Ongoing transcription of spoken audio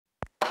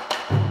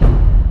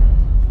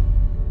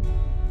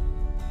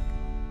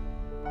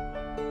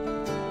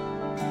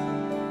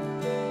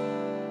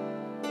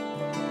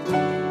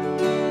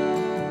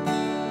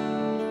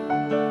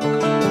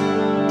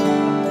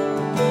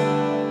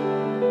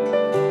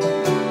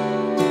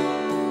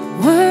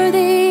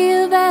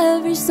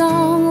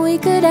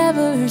could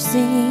ever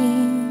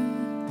sing.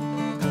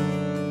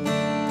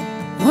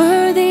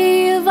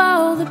 Worthy of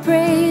all the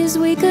praise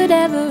we could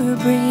ever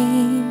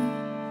bring.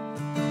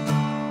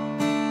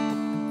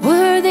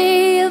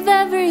 Worthy of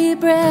every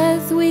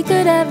breath we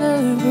could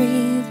ever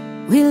breathe.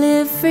 We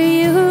live for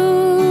you,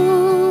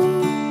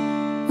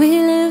 we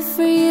live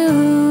for you.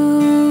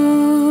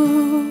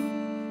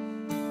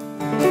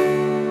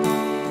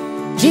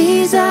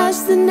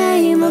 Jesus, the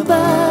name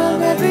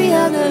above every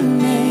other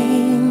name.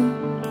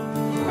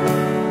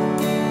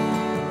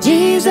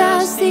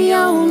 Jesus, the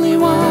only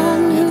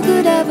one who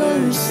could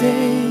ever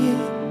save.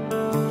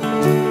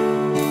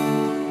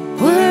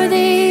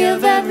 Worthy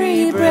of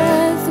every breath